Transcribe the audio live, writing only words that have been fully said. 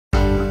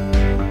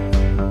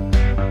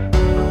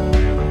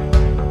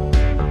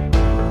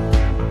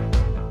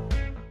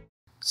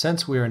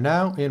Since we are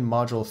now in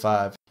Module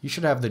 5, you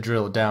should have the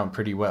drill down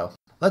pretty well.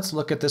 Let's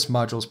look at this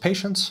module's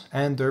patients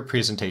and their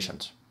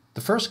presentations.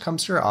 The first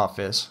comes to your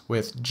office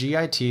with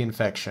GIT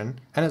infection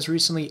and has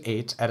recently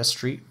ate at a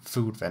street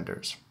food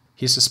vendor's.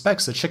 He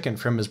suspects the chicken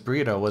from his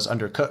burrito was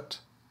undercooked.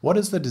 What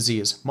is the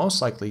disease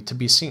most likely to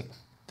be seen?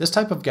 This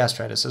type of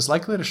gastritis is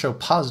likely to show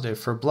positive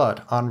for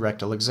blood on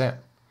rectal exam.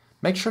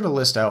 Make sure to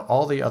list out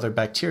all the other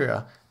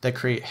bacteria that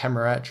create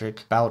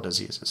hemorrhagic bowel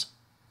diseases.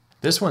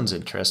 This one's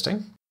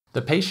interesting.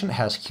 The patient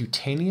has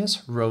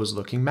cutaneous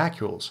rose-looking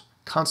macules,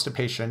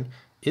 constipation,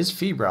 is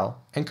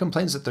febrile, and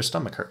complains that their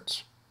stomach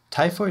hurts.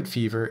 Typhoid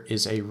fever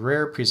is a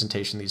rare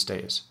presentation these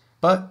days,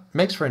 but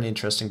makes for an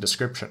interesting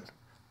description.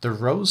 The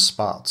rose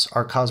spots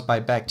are caused by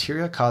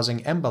bacteria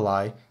causing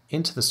emboli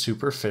into the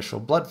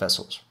superficial blood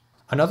vessels.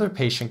 Another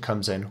patient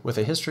comes in with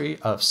a history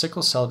of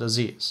sickle cell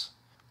disease.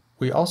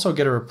 We also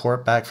get a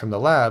report back from the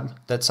lab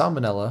that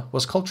Salmonella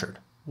was cultured.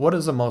 What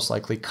is the most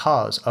likely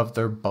cause of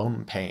their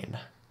bone pain?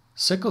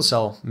 Sickle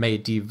cell may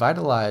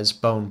devitalize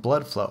bone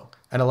blood flow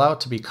and allow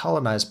it to be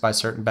colonized by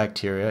certain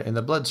bacteria in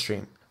the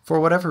bloodstream. For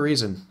whatever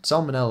reason,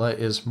 Salmonella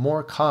is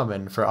more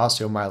common for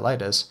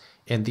osteomyelitis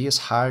in these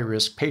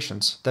high-risk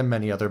patients than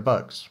many other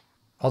bugs.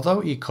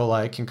 Although E.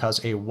 coli can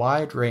cause a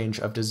wide range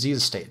of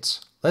disease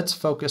states, let's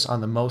focus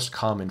on the most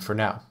common for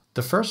now.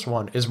 The first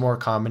one is more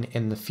common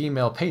in the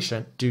female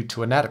patient due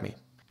to anatomy.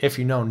 If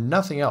you know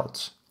nothing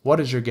else, what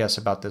is your guess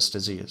about this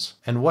disease,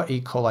 and what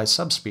E. coli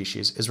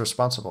subspecies is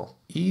responsible?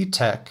 E.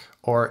 tech,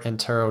 or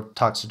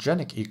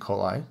enterotoxigenic E.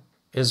 coli,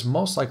 is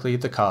most likely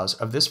the cause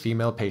of this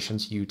female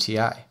patient's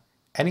UTI.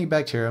 Any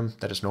bacterium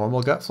that is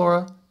normal gut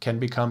flora can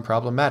become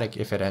problematic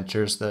if it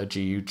enters the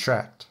GU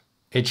tract.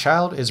 A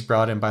child is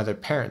brought in by their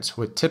parents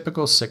with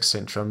typical sick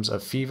symptoms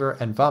of fever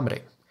and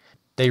vomiting.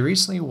 They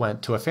recently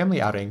went to a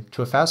family outing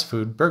to a fast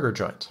food burger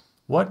joint.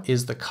 What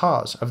is the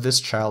cause of this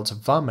child's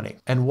vomiting,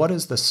 and what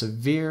is the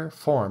severe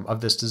form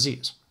of this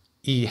disease?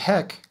 E.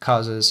 hec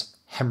causes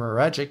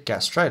hemorrhagic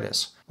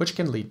gastritis, which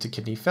can lead to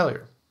kidney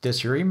failure.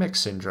 This uremic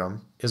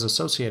syndrome is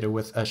associated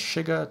with a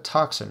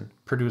shiga-toxin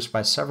produced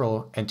by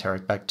several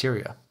enteric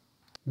bacteria.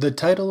 The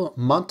title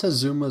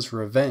Montezuma's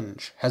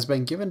Revenge has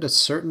been given to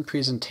certain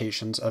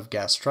presentations of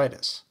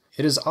gastritis.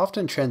 It is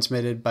often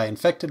transmitted by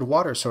infected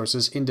water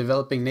sources in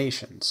developing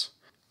nations.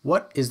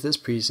 What is this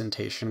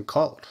presentation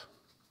called?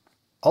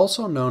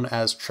 Also known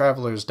as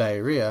traveler's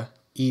diarrhea,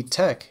 E.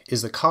 tech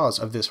is the cause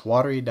of this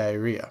watery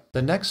diarrhea.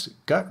 The next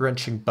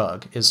gut-wrenching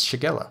bug is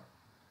Shigella.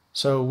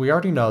 So we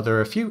already know there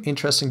are a few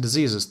interesting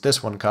diseases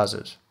this one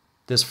causes.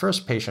 This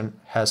first patient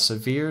has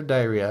severe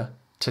diarrhea,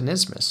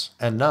 tenesmus,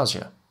 and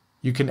nausea.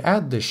 You can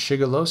add this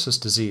shigellosis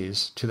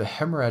disease to the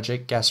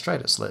hemorrhagic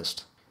gastritis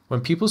list.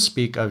 When people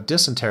speak of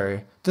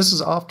dysentery, this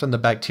is often the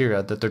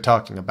bacteria that they're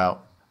talking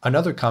about.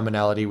 Another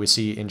commonality we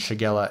see in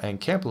Shigella and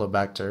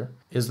Campylobacter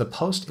is the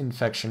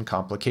post-infection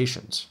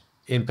complications.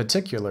 In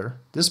particular,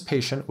 this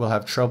patient will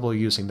have trouble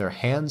using their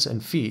hands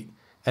and feet,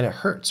 and it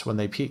hurts when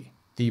they pee.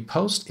 The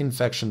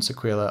post-infection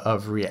sequela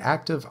of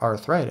reactive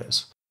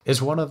arthritis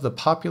is one of the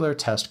popular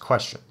test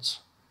questions.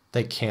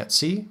 They can't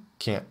see,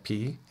 can't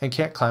pee, and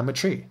can't climb a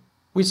tree.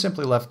 We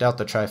simply left out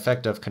the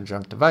trifecta of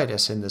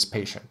conjunctivitis in this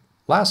patient.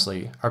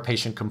 Lastly, our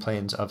patient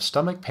complains of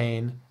stomach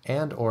pain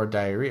and/or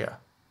diarrhea.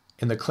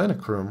 In the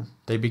clinic room,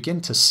 they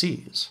begin to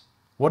seize.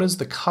 What is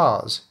the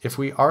cause if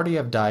we already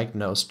have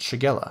diagnosed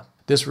Shigella?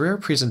 This rare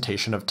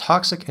presentation of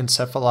toxic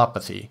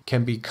encephalopathy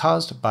can be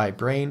caused by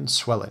brain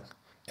swelling.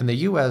 In the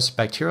US,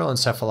 bacterial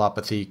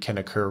encephalopathy can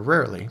occur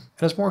rarely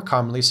and is more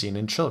commonly seen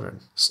in children.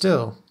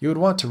 Still, you would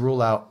want to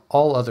rule out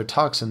all other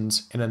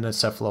toxins in an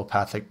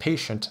encephalopathic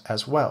patient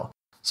as well,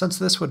 since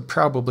this would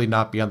probably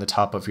not be on the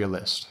top of your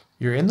list.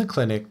 You're in the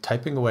clinic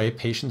typing away a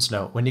patient's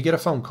note when you get a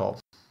phone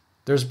call.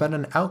 There's been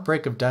an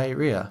outbreak of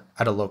diarrhea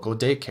at a local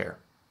daycare.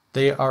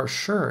 They are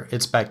sure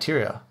it's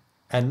bacteria,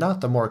 and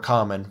not the more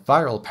common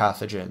viral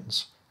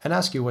pathogens, and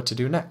ask you what to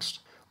do next.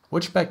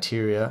 Which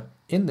bacteria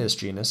in this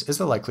genus is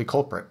the likely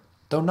culprit?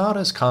 Though not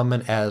as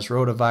common as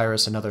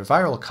rotavirus and other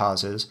viral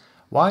causes,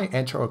 Y.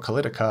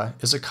 enterocolitica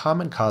is a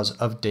common cause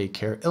of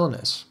daycare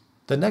illness.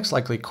 The next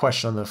likely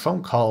question on the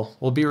phone call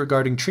will be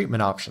regarding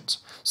treatment options,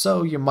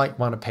 so you might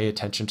want to pay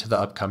attention to the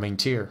upcoming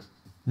tier.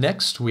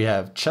 Next, we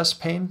have chest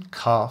pain,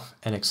 cough,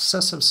 and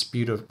excessive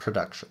sputum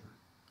production.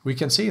 We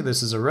can see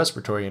this is a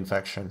respiratory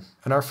infection,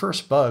 and our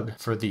first bug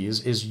for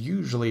these is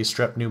usually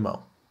strep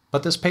pneumo.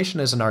 But this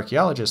patient is an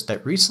archaeologist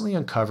that recently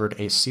uncovered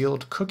a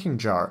sealed cooking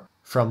jar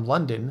from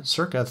London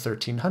circa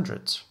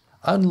 1300s.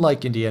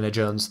 Unlike Indiana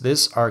Jones,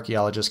 this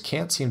archaeologist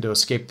can't seem to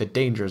escape the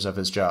dangers of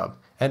his job,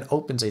 and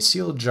opens a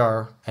sealed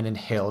jar and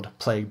inhaled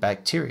plague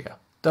bacteria.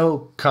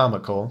 Though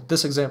comical,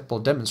 this example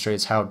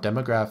demonstrates how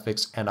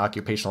demographics and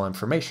occupational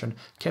information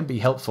can be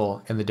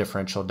helpful in the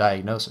differential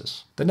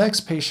diagnosis. The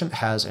next patient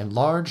has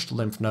enlarged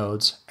lymph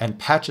nodes and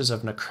patches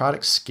of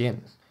necrotic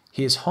skin.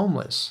 He is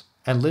homeless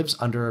and lives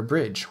under a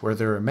bridge where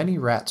there are many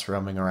rats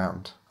roaming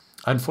around.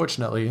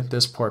 Unfortunately,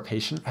 this poor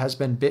patient has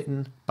been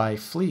bitten by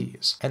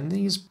fleas, and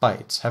these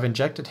bites have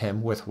injected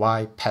him with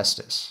Y.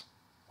 pestis.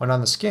 When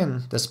on the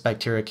skin, this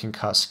bacteria can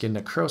cause skin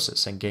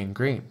necrosis and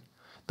gangrene.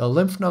 The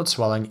lymph node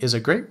swelling is a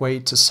great way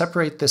to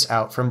separate this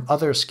out from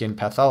other skin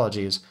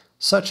pathologies,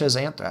 such as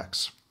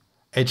anthrax.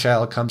 A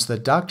child comes to the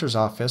doctor's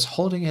office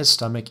holding his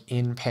stomach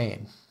in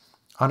pain.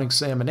 On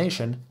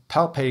examination,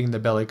 palpating the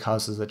belly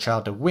causes the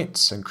child to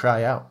wince and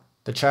cry out.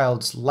 The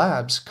child's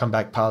labs come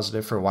back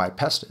positive for Y.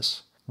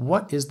 pestis.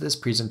 What is this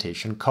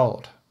presentation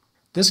called?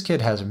 This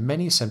kid has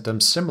many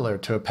symptoms similar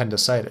to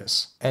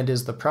appendicitis and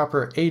is the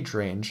proper age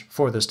range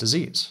for this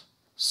disease.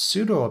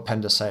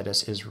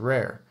 Pseudoappendicitis is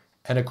rare,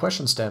 and a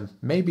question stem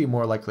may be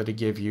more likely to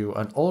give you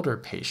an older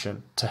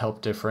patient to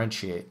help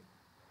differentiate.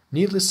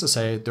 Needless to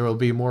say, there will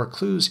be more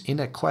clues in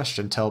a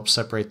question to help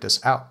separate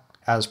this out,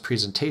 as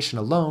presentation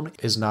alone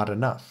is not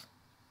enough.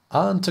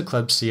 On to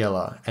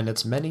Klebsiella and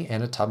its many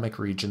anatomic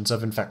regions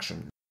of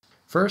infection.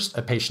 First,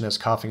 a patient is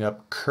coughing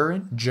up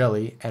currant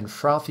jelly and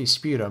frothy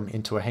sputum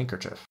into a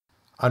handkerchief.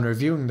 On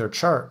reviewing their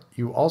chart,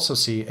 you also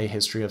see a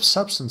history of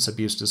substance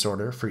abuse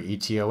disorder for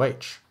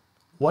ETOH.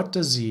 What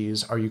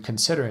disease are you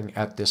considering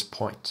at this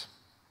point?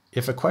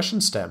 If a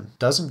question stem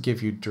doesn't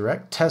give you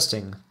direct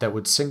testing that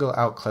would single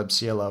out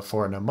Klebsiella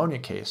for a pneumonia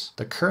case,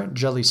 the currant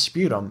jelly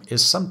sputum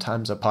is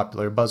sometimes a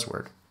popular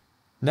buzzword.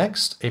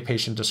 Next, a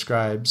patient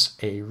describes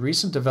a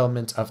recent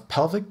development of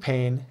pelvic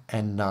pain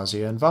and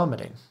nausea and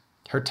vomiting.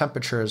 Her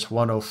temperature is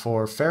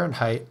 104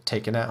 Fahrenheit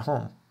taken at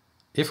home.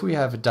 If we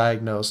have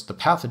diagnosed the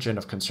pathogen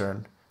of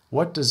concern,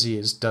 what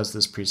disease does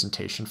this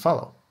presentation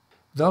follow?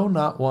 Though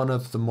not one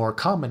of the more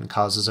common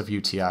causes of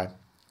UTI,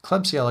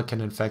 Klebsiella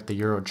can infect the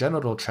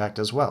urogenital tract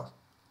as well.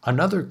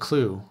 Another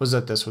clue was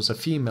that this was a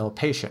female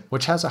patient,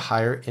 which has a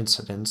higher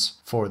incidence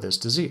for this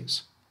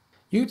disease.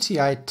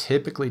 UTI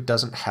typically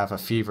doesn't have a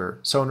fever,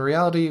 so in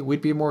reality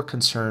we'd be more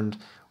concerned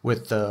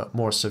with the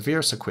more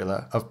severe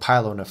sequela of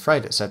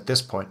pyelonephritis at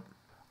this point.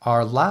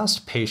 Our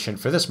last patient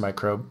for this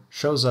microbe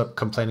shows up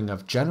complaining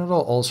of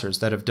genital ulcers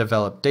that have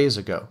developed days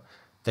ago.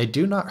 They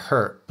do not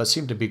hurt, but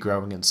seem to be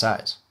growing in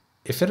size.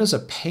 If it is a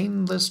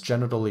painless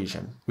genital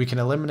lesion, we can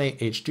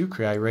eliminate H.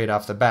 ducreyi right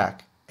off the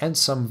back, and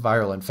some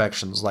viral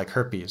infections like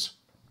herpes.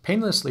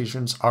 Painless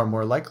lesions are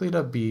more likely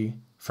to be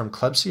from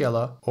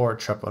Klebsiella or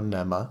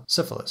Treponema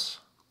syphilis.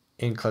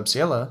 In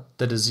Klebsiella,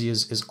 the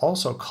disease is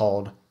also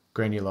called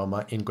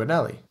granuloma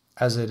inguinale,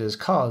 as it is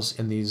caused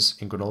in these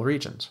inguinal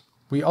regions.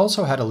 We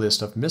also had a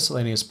list of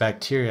miscellaneous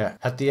bacteria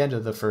at the end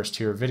of the first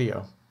tier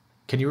video.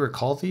 Can you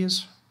recall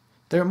these?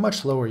 They're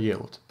much lower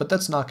yield, but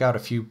let's knock out a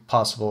few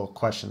possible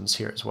questions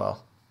here as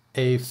well.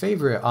 A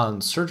favorite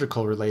on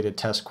surgical-related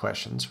test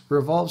questions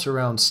revolves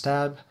around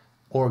stab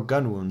or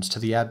gun wounds to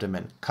the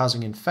abdomen,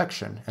 causing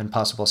infection and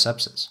possible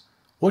sepsis.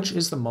 Which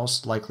is the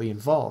most likely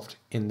involved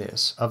in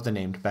this of the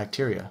named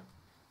bacteria?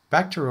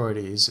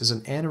 Bacteroides is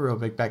an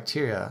anaerobic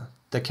bacteria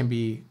that can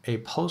be a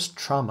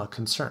post-trauma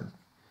concern.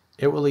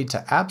 It will lead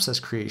to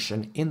abscess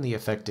creation in the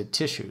affected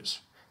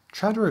tissues.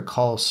 Try to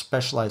recall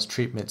specialized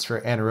treatments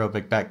for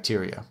anaerobic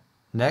bacteria.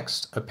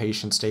 Next, a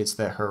patient states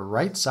that her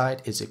right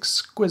side is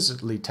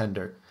exquisitely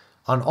tender.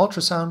 On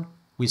ultrasound,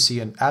 we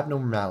see an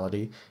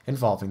abnormality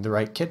involving the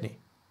right kidney.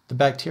 The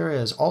bacteria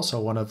is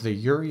also one of the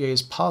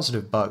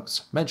urease-positive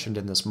bugs mentioned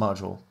in this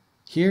module.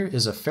 Here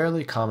is a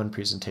fairly common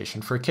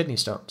presentation for kidney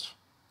stones.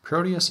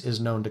 Proteus is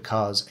known to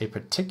cause a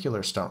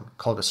particular stone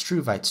called a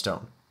struvite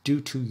stone due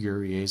to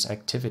urease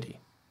activity.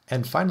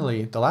 And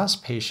finally, the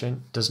last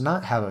patient does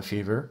not have a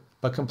fever,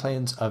 but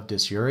complains of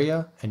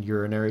dysuria and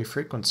urinary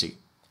frequency.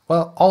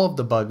 Well, all of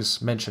the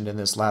bugs mentioned in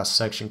this last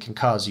section can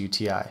cause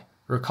UTI.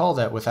 Recall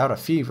that without a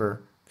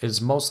fever, it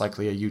is most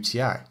likely a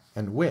UTI,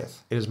 and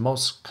with, it is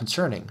most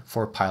concerning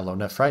for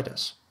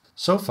pyelonephritis.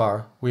 So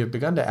far, we have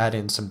begun to add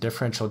in some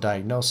differential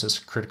diagnosis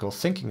critical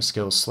thinking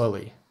skills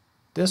slowly.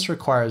 This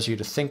requires you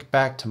to think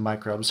back to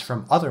microbes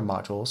from other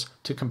modules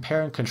to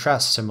compare and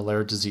contrast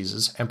similar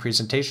diseases and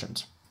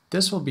presentations.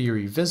 This will be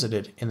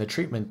revisited in the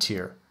treatment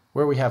tier,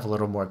 where we have a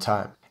little more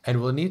time, and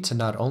we'll need to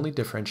not only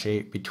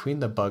differentiate between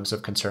the bugs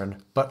of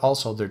concern, but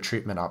also their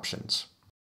treatment options.